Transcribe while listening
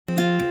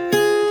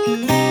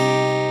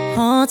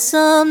On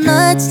some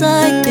nights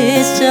like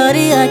this,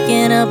 shorty, I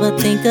can't help but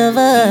think of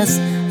us.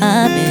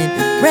 I've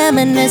been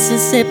reminiscing,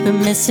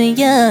 sipping, missing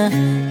ya.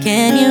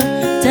 Can you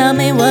tell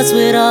me what's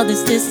with all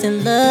this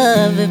distant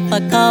love? If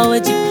I call,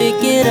 would you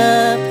pick it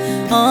up?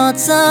 On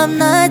some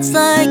nights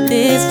like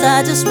this,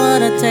 I just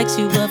wanna text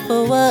you, but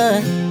for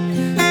what?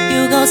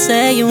 You gon'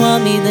 say you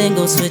want me, then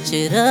go switch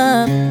it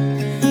up.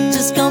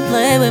 Just gon'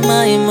 play with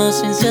my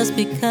emotions just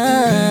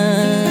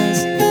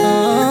because.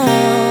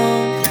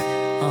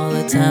 All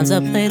the times I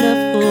played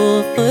the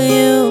fool for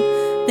you,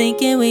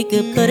 thinking we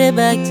could put it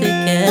back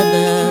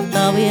together.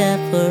 Thought we had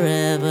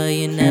forever,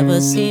 you never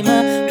see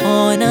my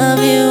point of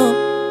view.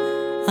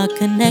 Our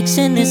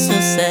connection is so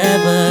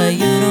severed,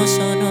 you don't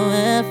show no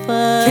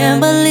effort.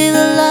 Can't believe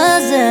the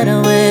lies that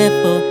I went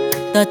for.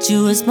 Thought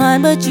you was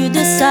mine, but you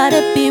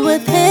decided to be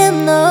with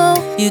him, though.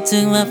 You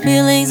took my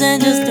feelings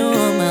and just threw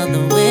them out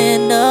the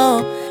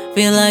window.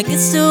 Feel like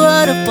it's too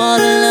hard to fall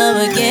in love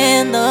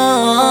again, though.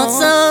 On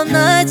some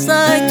nights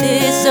like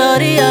this,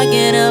 shorty, I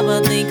can't help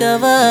but think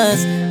of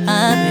us.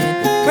 I've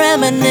been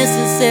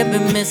reminiscing,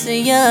 sipping,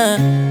 missing ya.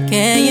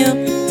 Can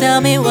you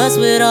tell me what's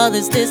with all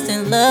this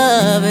distant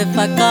love? If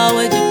I call,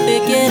 would you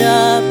pick it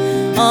up?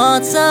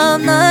 On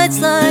some nights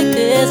like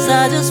this,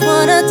 I just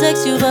wanna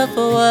text you, but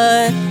for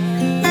what?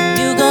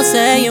 You gon'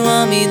 say you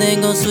want me, then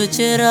go switch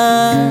it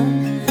up.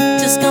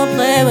 Just gon'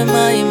 play with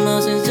my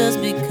emotions just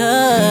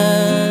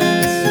because.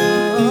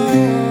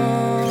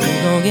 You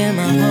gon' get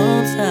my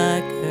hopes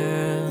high,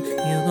 girl.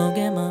 You gon'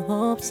 get my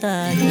hopes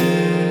high,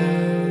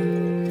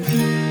 girl.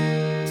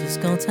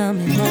 Just gon' tell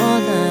me more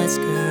lies,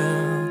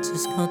 girl.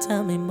 Just gon'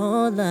 tell me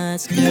more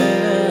lies,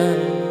 girl.